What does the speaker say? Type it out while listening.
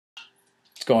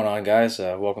What's going on, guys?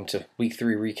 Welcome to Week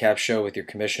 3 recap show with your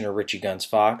commissioner, Richie Guns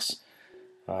Fox.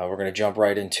 We're going to jump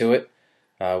right into it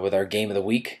with our game of the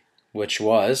week, which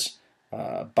was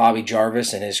Bobby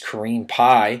Jarvis and his Kareem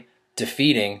Pie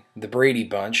defeating the Brady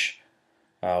Bunch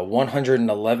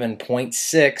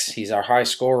 111.6. He's our high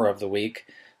scorer of the week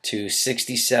to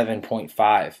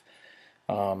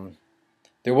 67.5.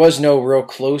 There was no real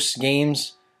close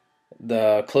games.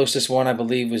 The closest one, I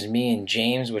believe, was me and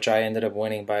James, which I ended up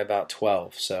winning by about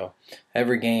 12. So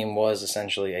every game was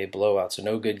essentially a blowout. So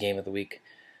no good game of the week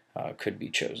could be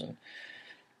chosen.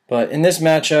 But in this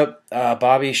matchup,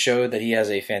 Bobby showed that he has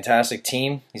a fantastic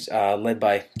team. He's led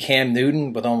by Cam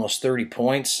Newton with almost 30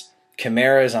 points.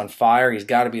 Kamara is on fire. He's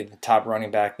got to be the top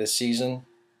running back this season.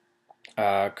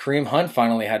 Kareem Hunt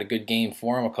finally had a good game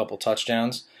for him, a couple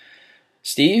touchdowns.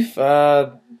 Steve,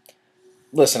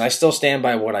 listen, I still stand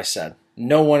by what I said.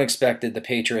 No one expected the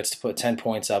Patriots to put 10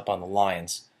 points up on the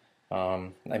Lions.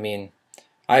 I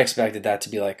expected that to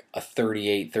be like a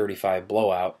 38-35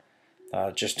 blowout.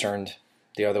 Just turned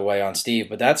the other way on Steve.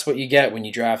 But that's what you get when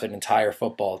you draft an entire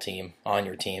football team on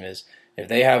your team is if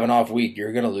they have an off week,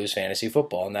 you're going to lose fantasy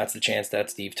football. And that's the chance that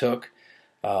Steve took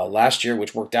last year,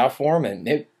 which worked out for him. And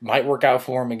it might work out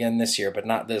for him again this year, but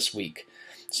not this week.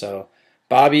 So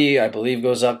Bobby, I believe,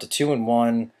 goes up to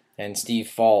 2-1. And Steve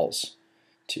falls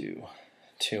to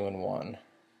 2-1.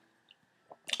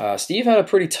 Steve had a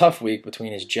pretty tough week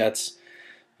between his Jets,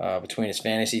 between his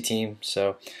fantasy team.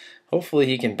 So hopefully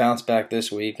he can bounce back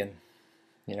this week and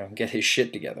get his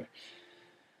shit together.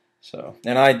 So,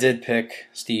 and I did pick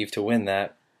Steve to win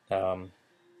that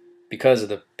because of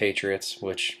the Patriots,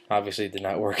 which obviously did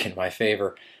not work in my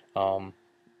favor.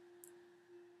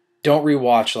 Don't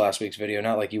rewatch last week's video,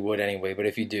 not like you would anyway, but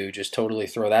if you do, just totally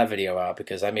throw that video out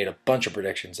because I made a bunch of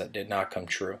predictions that did not come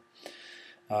true.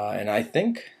 And I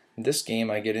think this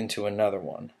game I get into another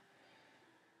one.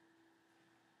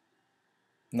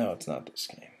 No, it's not this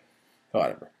game.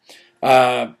 Whatever.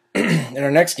 In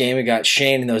our next game, we got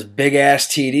Shane and those big-ass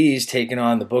TDs taking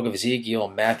on the Book of Ezekiel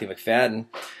and Matthew McFadden.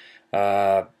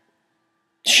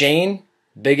 Shane,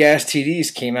 big-ass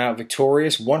TDs came out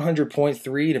victorious,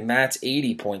 100.3 to Matt's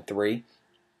 80.3.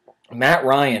 Matt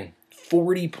Ryan,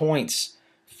 40 points.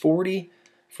 40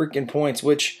 freaking points,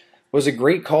 which was a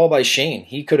great call by Shane.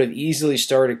 He could have easily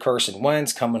started Carson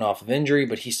Wentz coming off of injury,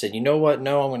 but he said, you know what?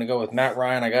 No, I'm going to go with Matt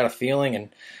Ryan. I got a feeling, and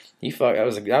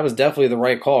that was definitely the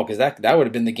right call because that would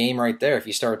have been the game right there. If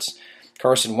he starts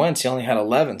Carson Wentz, he only had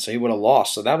 11, so he would have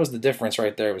lost. So that was the difference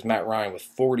right there. It was Matt Ryan with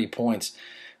 40 points.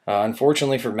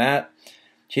 Unfortunately for Matt,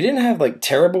 he didn't have like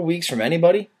terrible weeks from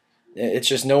anybody. It's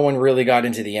just no one really got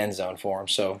into the end zone for him.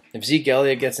 So if Zeke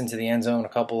Elliott gets into the end zone a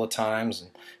couple of times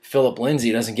and Philip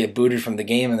Lindsay doesn't get booted from the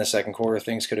game in the second quarter,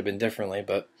 things could have been differently.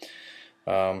 But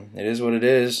it is what it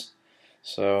is.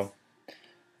 So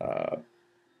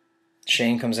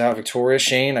Shane comes out victorious.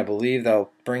 Shane, I believe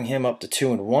that'll bring him up to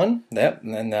 2-1. Yep,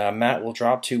 and then Matt will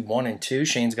drop to 1-2.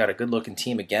 Shane's got a good-looking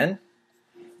team again.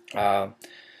 A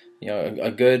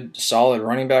good, solid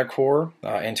running back core.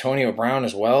 Antonio Brown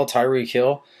as well. Tyreek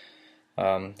Hill.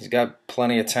 He's got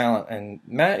plenty of talent. And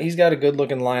Matt, he's got a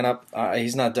good-looking lineup.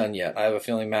 He's not done yet. I have a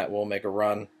feeling Matt will make a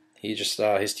run. He just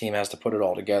his team has to put it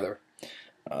all together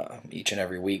each and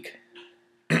every week.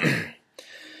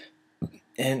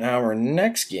 In our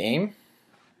next game,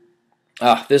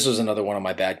 this was another one of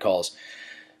my bad calls.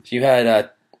 So you had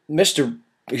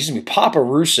Papa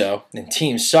Russo and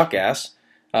Team Suckass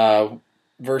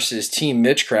versus Team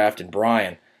Mitchcraft and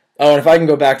Brian. Oh, and if I can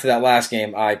go back to that last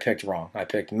game, I picked wrong. I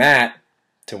picked Matt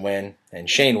to win, and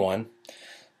Shane won.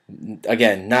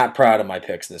 Again, not proud of my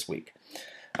picks this week.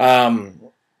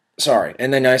 Sorry.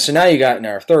 And then so now you got in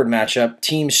our third matchup,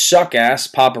 Team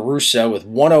Suckass, Papa Russo with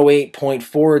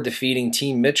 108.4 defeating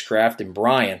Team Mitchcraft and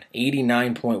Brian,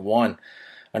 89.1.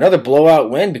 Another blowout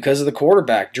win because of the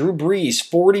quarterback. Drew Brees,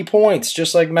 40 points,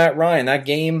 just like Matt Ryan. That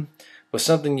game was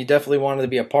something you definitely wanted to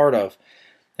be a part of,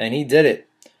 and he did it.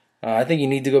 I think you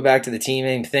need to go back to the team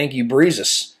name Thank You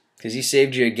Breezus because he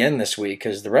saved you again this week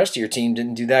because the rest of your team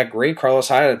didn't do that great. Carlos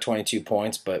Hyde had 22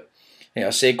 points, but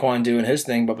Saquon doing his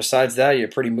thing. But besides that, you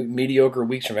had pretty mediocre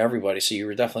weeks from everybody, so you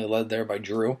were definitely led there by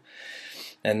Drew.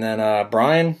 And then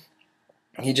Brian,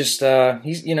 he just he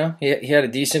had a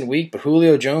decent week, but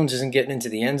Julio Jones isn't getting into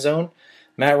the end zone.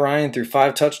 Matt Ryan threw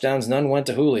 5 touchdowns, none went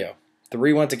to Julio.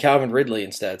 3 went to Calvin Ridley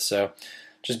instead, so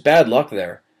just bad luck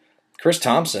there. Chris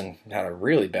Thompson had a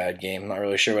really bad game. I'm not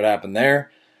really sure what happened there.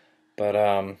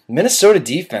 But Minnesota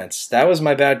defense, that was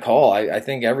my bad call. I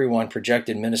think everyone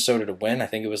projected Minnesota to win. I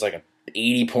think it was like a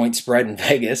 80-point spread in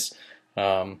Vegas.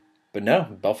 But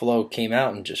no, Buffalo came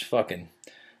out and just fucking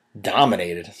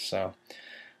dominated. So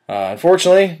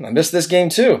Unfortunately, I missed this game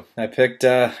too. I picked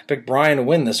Brian to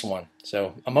win this one.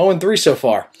 So I'm 0-3 so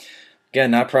far.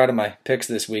 Again, not proud of my picks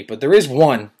this week, but there is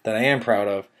one that I am proud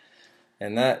of,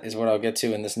 and that is what I'll get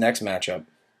to in this next matchup.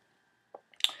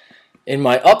 In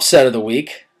my upset of the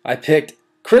week, I picked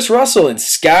Chris Russell and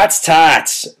Scott's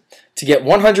Tots to get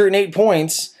 108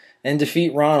 points and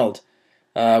defeat Ronald,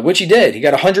 which he did. He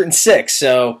got 106.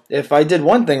 So if I did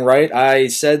one thing right, I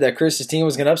said that Chris's team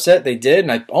was going to upset. They did,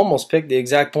 and I almost picked the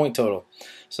exact point total.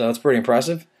 So that's pretty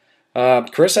impressive.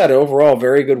 Chris had an overall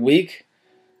very good week.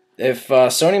 If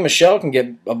Sony Michel can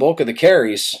get a bulk of the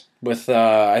carries with,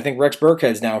 I think Rex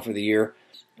Burkhead's down for the year,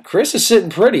 Chris is sitting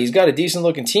pretty. He's got a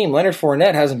decent-looking team. Leonard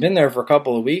Fournette hasn't been there for a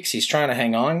couple of weeks. He's trying to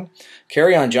hang on.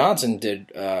 Kerryon Johnson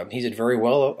did very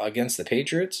well against the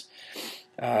Patriots.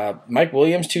 Mike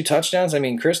Williams, 2 touchdowns. I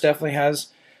mean, Chris definitely has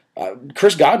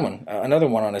Chris Godwin, another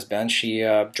one on his bench. He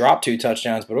dropped 2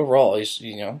 touchdowns, but overall he's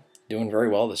doing very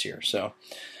well this year. So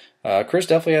Chris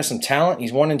definitely has some talent.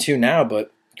 He's 1-2 now,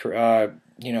 but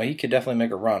he could definitely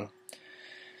make a run.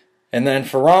 And then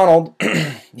for Ronald,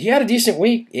 he had a decent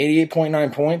week,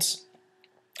 88.9 points.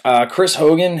 Chris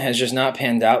Hogan has just not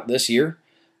panned out this year.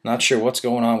 Not sure what's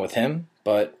going on with him,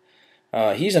 but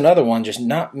he's another one. Just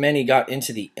not many got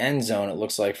into the end zone, it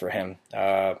looks like, for him.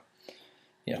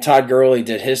 Todd Gurley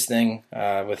did his thing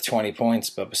with 20 points,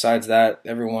 but besides that,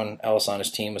 everyone else on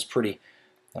his team was pretty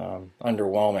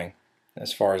underwhelming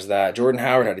as far as that. Jordan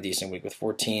Howard had a decent week with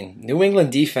 14. New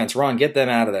England defense, Ron, get them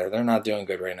out of there. They're not doing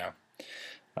good right now.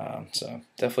 So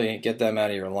definitely get them out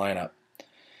of your lineup.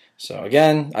 So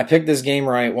again, I picked this game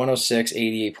right, 106,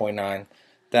 88.9.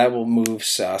 That will move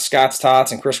Scott's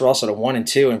Tots and Chris Russell to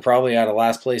 1-2 and probably out of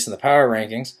last place in the power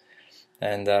rankings.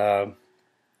 And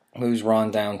moves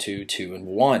Ron down to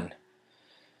 2-1.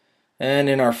 And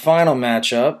in our final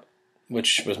matchup,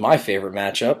 which was my favorite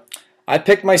matchup, I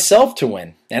picked myself to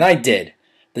win, and I did.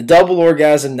 The Double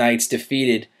Orgasm Knights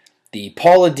defeated the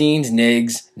Paula Dean's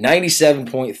Nigs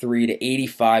 97.3 to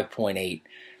 85.8.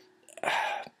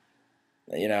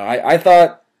 I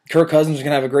thought Kirk Cousins was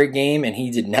going to have a great game, and he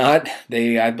did not.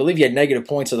 I believe he had negative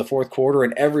points in the fourth quarter,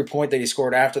 and every point that he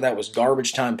scored after that was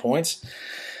garbage time points.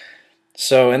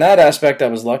 So in that aspect, I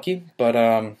was lucky, but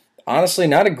honestly,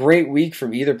 not a great week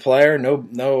from either player.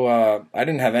 I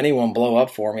didn't have anyone blow up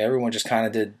for me. Everyone just kind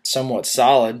of did somewhat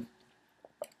solid.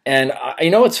 And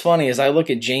what's funny is I look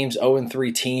at James'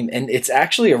 0-3 team, and it's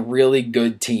actually a really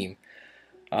good team.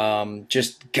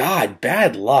 Just, God,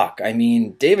 bad luck. I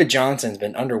mean, David Johnson's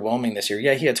been underwhelming this year.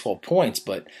 Yeah, he had 12 points,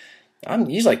 but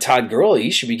he's like Todd Gurley. He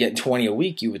should be getting 20 a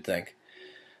week, you would think.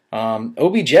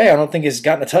 OBJ, I don't think has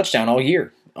gotten a touchdown all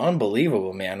year.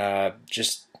 Unbelievable, man.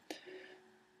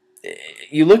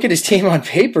 You look at his team on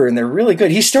paper, and they're really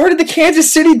good. He started the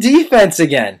Kansas City defense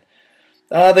again.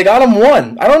 They got him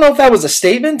 1. I don't know if that was a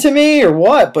statement to me or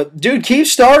what, but dude, keep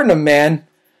starting them, man.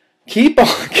 Keep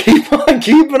on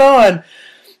keeping on.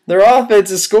 Their offense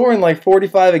is scoring like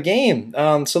 45 a game.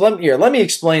 So let me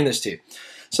explain this to you.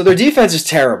 So their defense is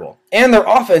terrible, and their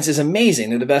offense is amazing.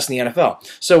 They're the best in the NFL.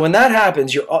 So when that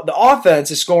happens, the offense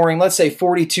is scoring, let's say,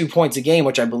 42 points a game,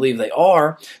 which I believe they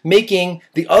are, making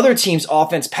the other team's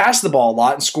offense pass the ball a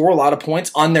lot and score a lot of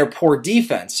points on their poor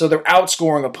defense. So they're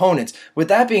outscoring opponents. With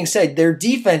that being said, their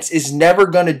defense is never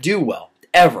going to do well,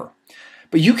 ever.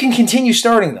 But you can continue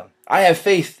starting them. I have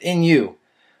faith in you.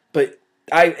 But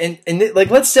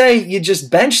let's say you just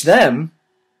bench them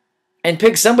and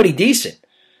pick somebody decent.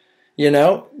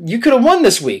 You could have won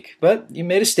this week, but you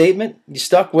made a statement. You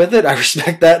stuck with it. I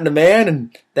respect that in a man,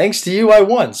 and thanks to you, I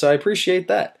won. So I appreciate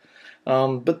that.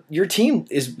 But your team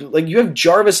is like you have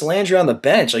Jarvis Landry on the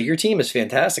bench. Like your team is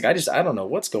fantastic. I don't know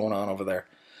what's going on over there.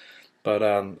 But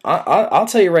I'll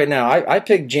tell you right now, I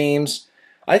picked James.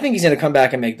 I think he's going to come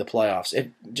back and make the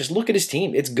playoffs. Just look at his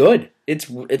team. It's good.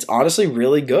 It's honestly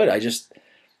really good. I just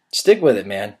stick with it,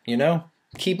 man.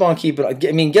 Keep on keeping.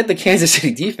 I mean, get the Kansas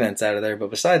City defense out of there.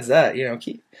 But besides that,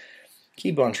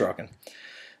 keep on trucking.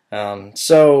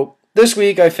 So this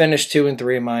week I finished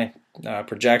 2-3 in my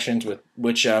projections,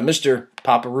 which Mr.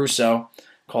 Paparusso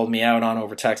called me out on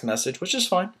over text message, which is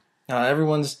fine.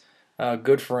 Everyone's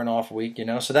good for an off week,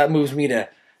 So that moves me to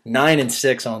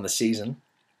 9-6 on the season.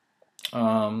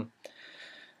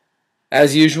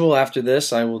 As usual, after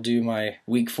this, I will do my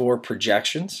Week 4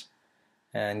 projections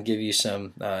and give you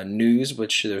some news,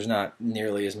 which there's not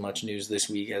nearly as much news this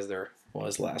week as there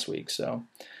was last week. So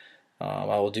I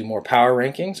will do more power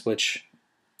rankings, which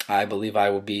I believe I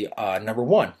will be number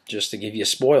 1, just to give you a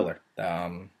spoiler.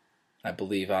 I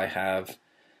believe I have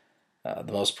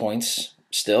the most points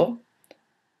still,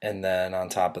 and then on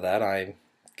top of that, I'm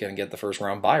going to get the first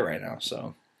round bye right now,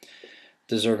 so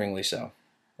deservingly so.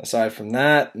 Aside from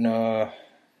that, no,